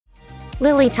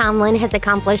Lily Tomlin has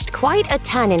accomplished quite a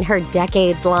ton in her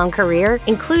decades-long career,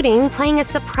 including playing a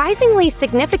surprisingly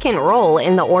significant role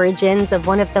in the origins of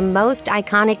one of the most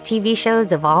iconic TV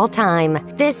shows of all time.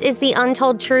 This is the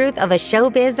untold truth of a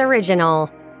showbiz original.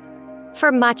 For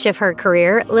much of her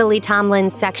career, Lily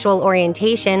Tomlin's sexual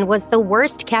orientation was the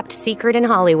worst-kept secret in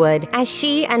Hollywood, as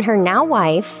she and her now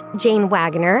wife, Jane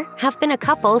Wagner, have been a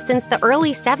couple since the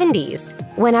early 70s.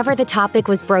 Whenever the topic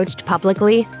was broached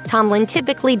publicly, Tomlin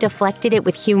typically deflected it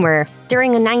with humor.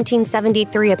 During a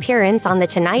 1973 appearance on The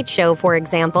Tonight Show, for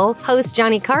example, host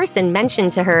Johnny Carson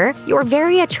mentioned to her, "You're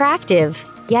very attractive,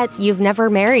 yet you've never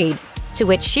married." To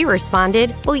which she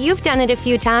responded, "Well, you've done it a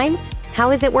few times.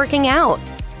 How is it working out?"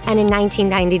 And in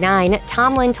 1999,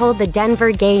 Tomlin told the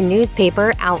Denver gay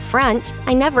newspaper Out Front,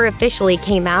 "I never officially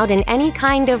came out in any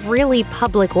kind of really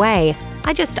public way.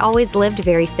 I just always lived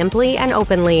very simply and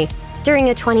openly." During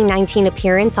a 2019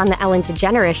 appearance on The Ellen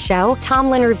DeGeneres Show,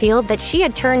 Tomlin revealed that she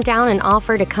had turned down an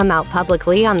offer to come out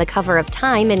publicly on the cover of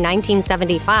Time in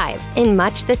 1975, in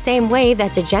much the same way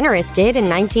that DeGeneres did in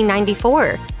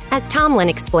 1994. As Tomlin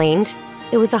explained,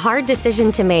 "It was a hard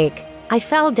decision to make. I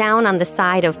fell down on the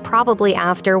side of probably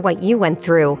after what you went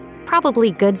through.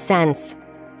 Probably good sense."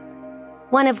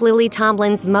 One of Lily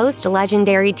Tomlin's most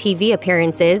legendary TV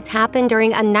appearances happened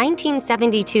during a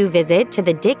 1972 visit to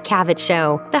the Dick Cavett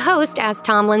Show. The host asked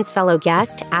Tomlin's fellow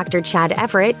guest, actor Chad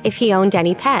Everett, if he owned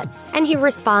any pets, and he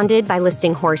responded by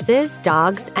listing horses,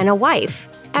 dogs, and a wife.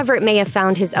 Everett may have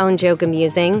found his own joke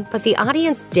amusing, but the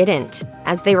audience didn't,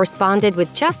 as they responded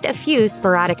with just a few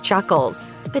sporadic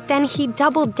chuckles. But then he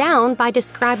doubled down by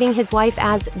describing his wife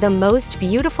as the most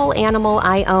beautiful animal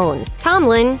I own.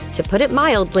 Tomlin, to put it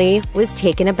mildly, was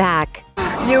taken aback.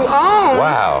 "You own?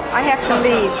 Wow. I have to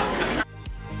leave."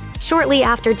 Shortly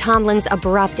after Tomlin's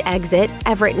abrupt exit,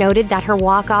 Everett noted that her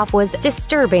walk-off was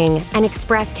disturbing and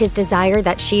expressed his desire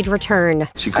that she'd return.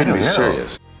 She couldn't be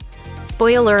serious.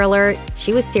 Spoiler alert,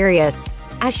 she was serious.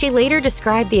 As she later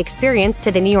described the experience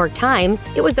to the New York Times,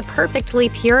 "It was a perfectly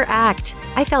pure act.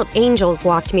 I felt angels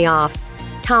walked me off."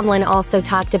 Tomlin also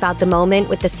talked about the moment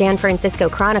with the San Francisco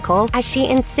Chronicle, as she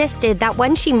insisted that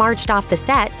when she marched off the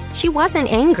set, she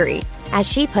wasn't angry.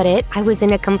 As she put it, "I was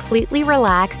in a completely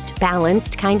relaxed,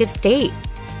 balanced kind of state."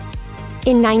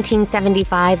 In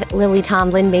 1975, Lily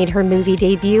Tomlin made her movie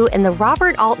debut in the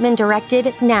Robert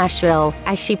Altman-directed Nashville,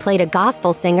 as she played a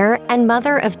gospel singer and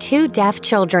mother of 2 deaf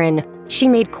children. She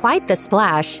made quite the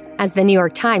splash, as the New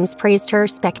York Times praised her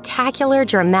spectacular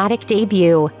dramatic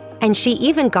debut, and she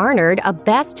even garnered a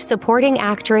Best Supporting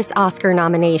Actress Oscar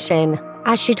nomination.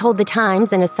 As she told the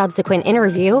Times in a subsequent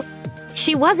interview,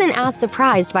 she wasn't as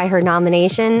surprised by her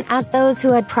nomination as those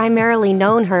who had primarily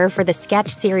known her for the sketch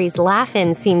series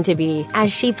Laugh-In seemed to be. As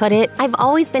she put it, "I've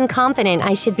always been confident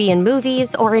I should be in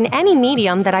movies or in any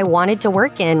medium that I wanted to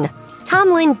work in."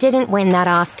 Tomlin didn't win that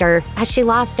Oscar, as she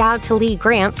lost out to Lee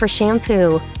Grant for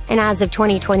Shampoo, and as of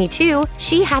 2022,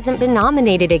 she hasn't been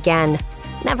nominated again.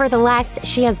 Nevertheless,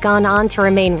 she has gone on to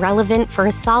remain relevant for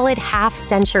a solid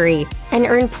half-century and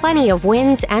earned plenty of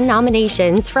wins and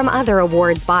nominations from other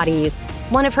awards bodies.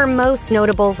 One of her most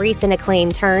notable recent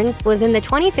acclaim turns was in the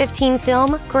 2015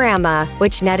 film Grandma,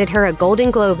 which netted her a Golden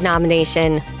Globe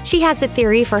nomination. She has a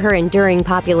theory for her enduring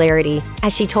popularity.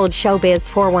 As she told Showbiz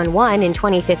 411 in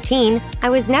 2015,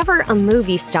 "I was never a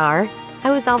movie star.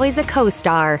 I was always a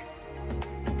co-star."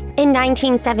 In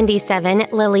 1977,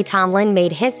 Lily Tomlin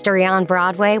made history on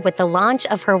Broadway with the launch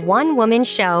of her one-woman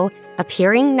show,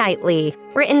 Appearing Nightly.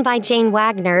 Written by Jane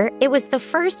Wagner, it was the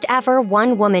first ever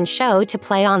one-woman show to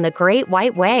play on the Great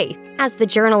White Way. As the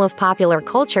Journal of Popular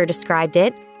Culture described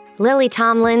it, Lily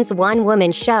Tomlin's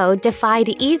one-woman show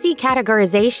defied easy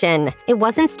categorization. It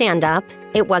wasn't stand-up,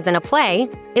 it wasn't a play,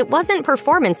 it wasn't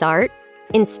performance art.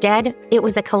 Instead, it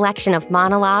was a collection of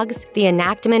monologues, the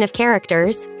enactment of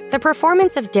characters, the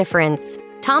performance of difference.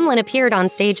 Tomlin appeared on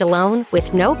stage alone,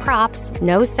 with no props,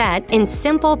 no set, in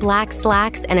simple black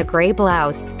slacks and a gray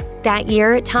blouse. That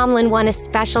year, Tomlin won a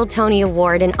special Tony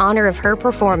Award in honor of her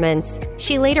performance.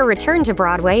 She later returned to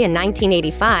Broadway in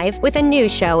 1985 with a new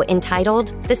show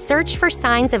entitled The Search for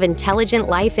Signs of Intelligent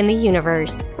Life in the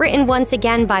Universe. Written once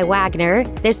again by Wagner,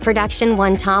 this production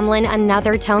won Tomlin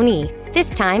another Tony, this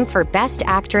time for Best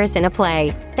Actress in a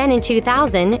Play. Then in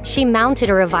 2000, she mounted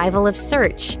a revival of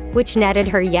Search, which netted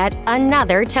her yet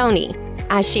another Tony.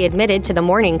 As she admitted to the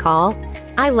Morning Call,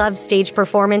 "I love stage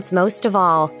performance most of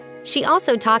all." She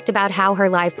also talked about how her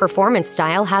live performance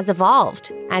style has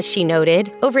evolved. As she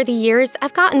noted, "Over the years,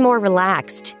 I've gotten more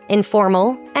relaxed,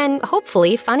 informal, and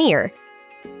hopefully funnier."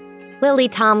 Lily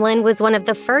Tomlin was one of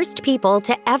the first people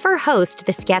to ever host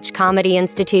the sketch comedy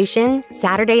institution,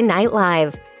 Saturday Night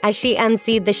Live. as she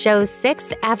emceed the show's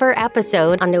 6th ever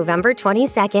episode on November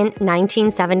 22,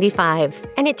 1975.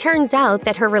 And it turns out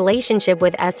that her relationship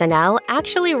with SNL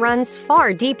actually runs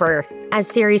far deeper. As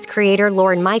series creator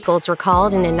Lorne Michaels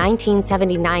recalled in a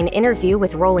 1979 interview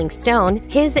with Rolling Stone,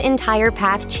 his entire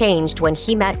path changed when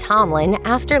he met Tomlin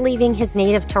after leaving his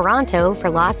native Toronto for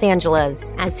Los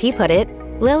Angeles. As he put it,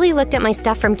 "Lily looked at my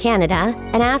stuff from Canada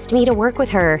and asked me to work with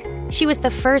her. She was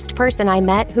the first person I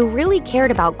met who really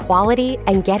cared about quality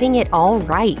and getting it all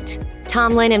right."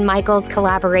 Tomlin and Michaels'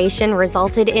 collaboration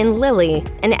resulted in Lily,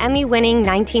 an Emmy-winning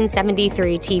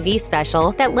 1973 TV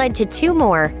special that led to 2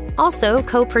 more, also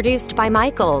co-produced by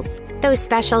Michaels. Those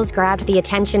specials grabbed the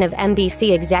attention of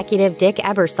NBC executive Dick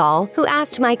Ebersol, who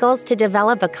asked Michaels to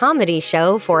develop a comedy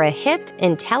show for a hip,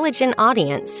 intelligent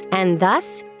audience, and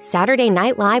thus, Saturday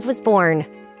Night Live was born.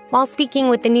 While speaking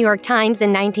with the New York Times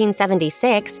in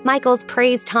 1976, Michaels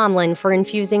praised Tomlin for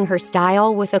infusing her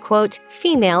style with a, quote,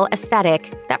 female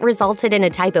aesthetic that resulted in a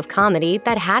type of comedy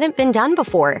that hadn't been done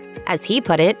before. As he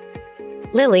put it,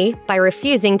 "Lily, by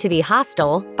refusing to be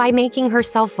hostile, by making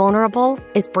herself vulnerable,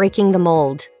 is breaking the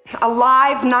mold." A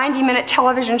live 90-minute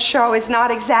television show is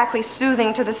not exactly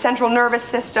soothing to the central nervous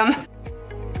system.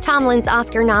 Tomlin's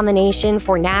Oscar nomination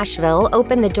for Nashville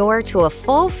opened the door to a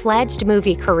full-fledged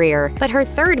movie career, but her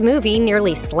 3rd movie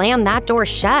nearly slammed that door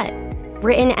shut.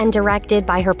 Written and directed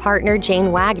by her partner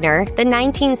Jane Wagner, the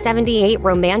 1978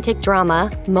 romantic drama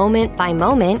Moment by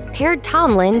Moment paired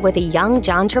Tomlin with a young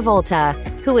John Travolta,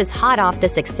 who was hot off the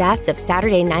success of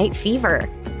Saturday Night Fever.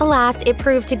 Alas, it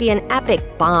proved to be an epic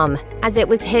bomb, as it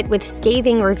was hit with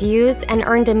scathing reviews and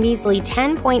earned a measly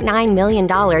 $10.9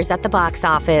 million at the box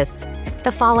office.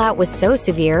 The fallout was so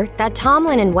severe that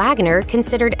Tomlin and Wagner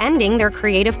considered ending their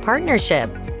creative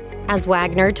partnership. As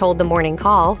Wagner told the Morning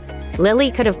Call, "Lily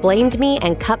could have blamed me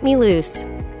and cut me loose."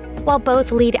 While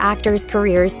both lead actors'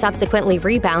 careers subsequently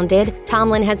rebounded,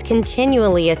 Tomlin has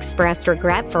continually expressed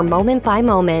regret for Moment by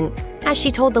Moment. As she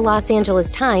told the Los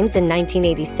Angeles Times in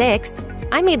 1986,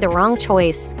 "I made the wrong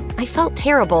choice. I felt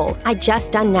terrible. I'd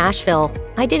just done Nashville.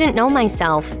 I didn't know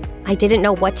myself. I didn't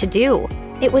know what to do.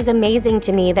 It was amazing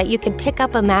to me that you could pick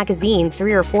up a magazine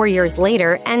 3 or 4 years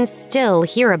later and still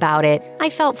hear about it.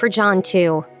 I felt for John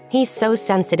too. He's so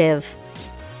sensitive."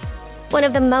 One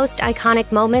of the most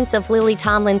iconic moments of Lily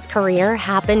Tomlin's career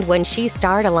happened when she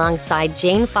starred alongside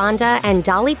Jane Fonda and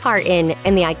Dolly Parton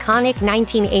in the iconic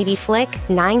 1980 flick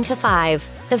 9 to 5.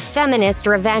 The feminist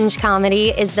revenge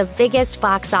comedy is the biggest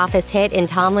box office hit in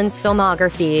Tomlin's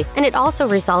filmography, and it also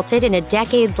resulted in a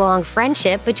decades-long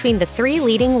friendship between the 3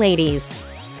 leading ladies.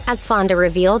 As Fonda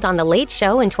revealed on The Late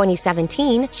Show in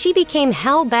 2017, she became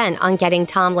hell-bent on getting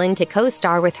Tomlin to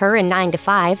co-star with her in 9 to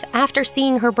 5 after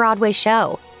seeing her Broadway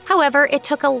show. However, it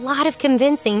took a lot of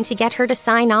convincing to get her to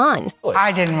sign on.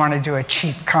 I didn't want to do a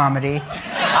cheap comedy.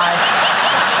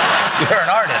 You're an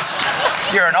artist.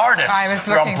 You're an artist. I was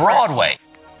You're on Broadway.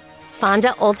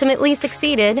 Fonda ultimately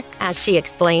succeeded, as she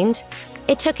explained.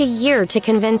 "It took a year to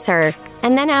convince her.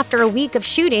 And then after a week of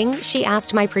shooting, she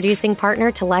asked my producing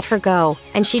partner to let her go,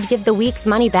 and she'd give the week's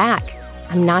money back.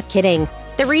 I'm not kidding."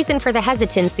 The reason for the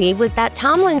hesitancy was that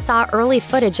Tomlin saw early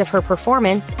footage of her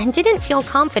performance and didn't feel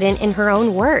confident in her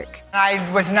own work. I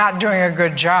was not doing a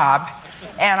good job,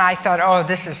 and I thought, oh,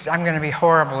 I'm going to be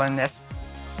horrible in this.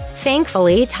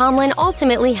 Thankfully, Tomlin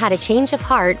ultimately had a change of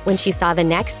heart when she saw the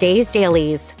next day's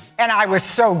dailies. And I was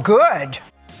so good.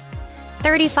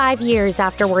 35 years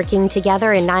after working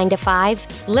together in 9 to 5,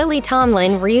 Lily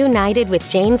Tomlin reunited with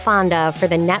Jane Fonda for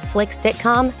the Netflix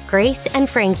sitcom Grace and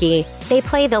Frankie. They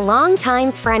play the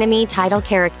longtime frenemy title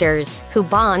characters, who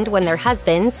bond when their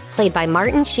husbands, played by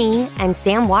Martin Sheen and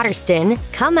Sam Waterston,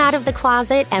 come out of the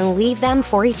closet and leave them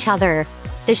for each other.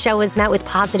 The show was met with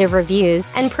positive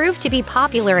reviews and proved to be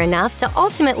popular enough to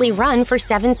ultimately run for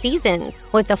 7 seasons,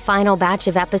 with the final batch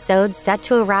of episodes set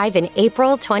to arrive in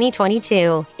April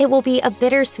 2022. It will be a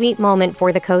bittersweet moment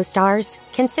for the co-stars,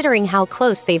 considering how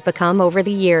close they've become over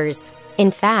the years.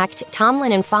 In fact,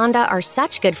 Tomlin and Fonda are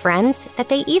such good friends that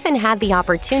they even had the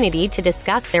opportunity to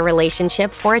discuss their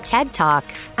relationship for a TED Talk.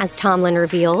 As Tomlin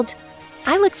revealed,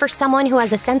 "I look for someone who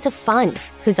has a sense of fun,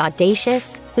 who's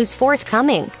audacious, who's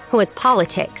forthcoming, who has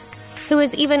politics, who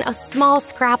has even a small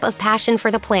scrap of passion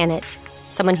for the planet,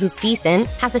 someone who's decent,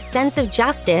 has a sense of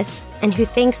justice, and who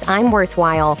thinks I'm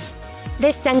worthwhile."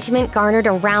 This sentiment garnered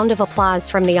a round of applause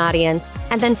from the audience,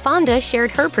 and then Fonda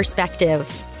shared her perspective.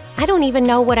 "I don't even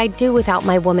know what I'd do without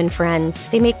my woman friends.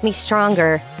 They make me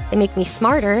stronger. They make me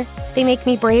smarter. They make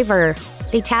me braver.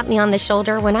 They tap me on the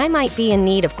shoulder when I might be in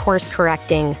need of course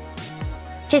correcting."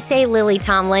 To say Lily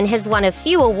Tomlin has won a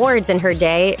few awards in her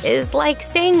day is like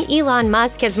saying Elon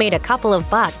Musk has made a couple of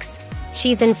bucks.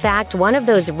 She's in fact one of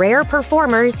those rare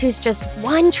performers who's just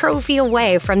one trophy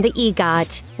away from the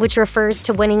EGOT, which refers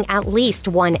to winning at least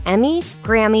one Emmy,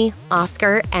 Grammy,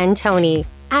 Oscar, and Tony.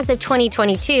 As of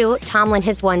 2022, Tomlin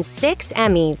has won 6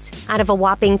 Emmys out of a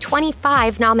whopping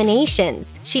 25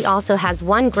 nominations. She also has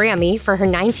 1 Grammy for her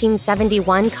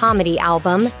 1971 comedy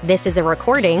album, This Is a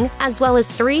Recording, as well as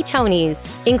 3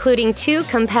 Tonys, including 2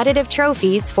 competitive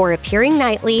trophies for Appearing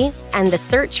Nightly and The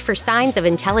Search for Signs of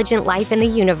Intelligent Life in the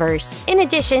Universe, in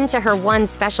addition to her 1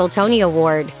 special Tony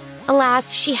Award.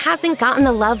 Alas, she hasn't gotten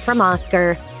the love from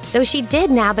Oscar, though she did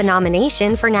nab a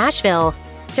nomination for Nashville.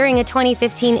 During a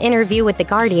 2015 interview with The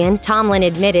Guardian, Tomlin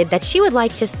admitted that she would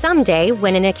like to someday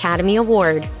win an Academy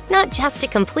Award. Not just to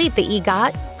complete the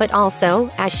EGOT, but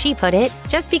also, as she put it,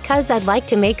 just because I'd like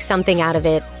to make something out of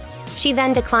it. She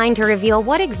then declined to reveal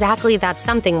what exactly that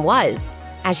something was.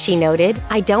 As she noted,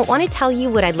 I don't want to tell you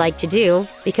what I'd like to do,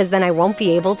 because then I won't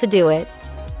be able to do it.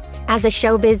 As a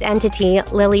showbiz entity,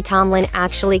 Lily Tomlin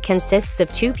actually consists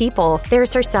of 2 people.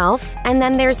 There's herself, and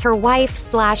then there's her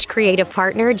wife/creative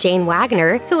partner, Jane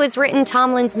Wagner, who has written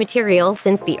Tomlin's material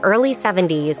since the early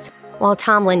 70s. While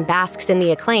Tomlin basks in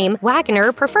the acclaim,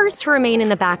 Wagner prefers to remain in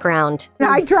the background.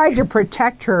 I tried to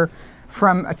protect her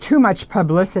from too much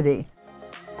publicity.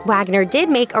 Wagner did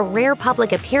make a rare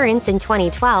public appearance in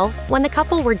 2012 when the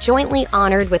couple were jointly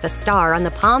honored with a star on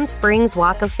the Palm Springs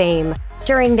Walk of Fame.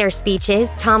 During their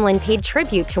speeches, Tomlin paid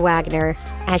tribute to Wagner.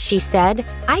 As she said,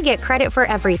 "I get credit for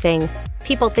everything.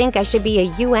 People think I should be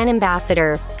a UN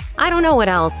ambassador. I don't know what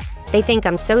else. They think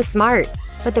I'm so smart.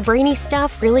 But the brainy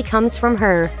stuff really comes from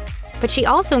her." But she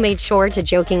also made sure to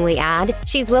jokingly add,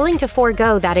 she's willing to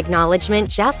forego that acknowledgement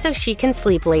just so she can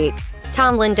sleep late.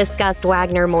 Tomlin discussed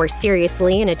Wagner more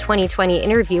seriously in a 2020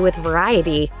 interview with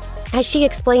Variety, as she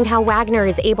explained how Wagner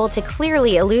is able to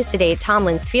clearly elucidate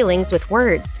Tomlin's feelings with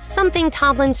words, something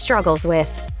Tomlin struggles with.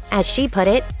 As she put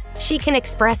it, she can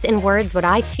express in words what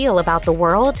I feel about the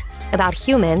world, about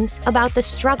humans, about the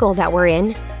struggle that we're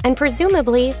in, and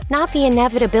presumably not the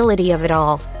inevitability of it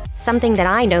all, something that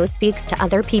I know speaks to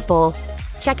other people.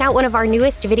 Check out one of our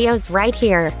newest videos right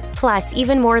here. Plus,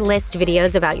 even more list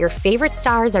videos about your favorite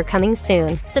stars are coming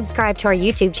soon. Subscribe to our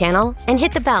YouTube channel and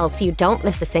hit the bell so you don't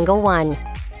miss a single one.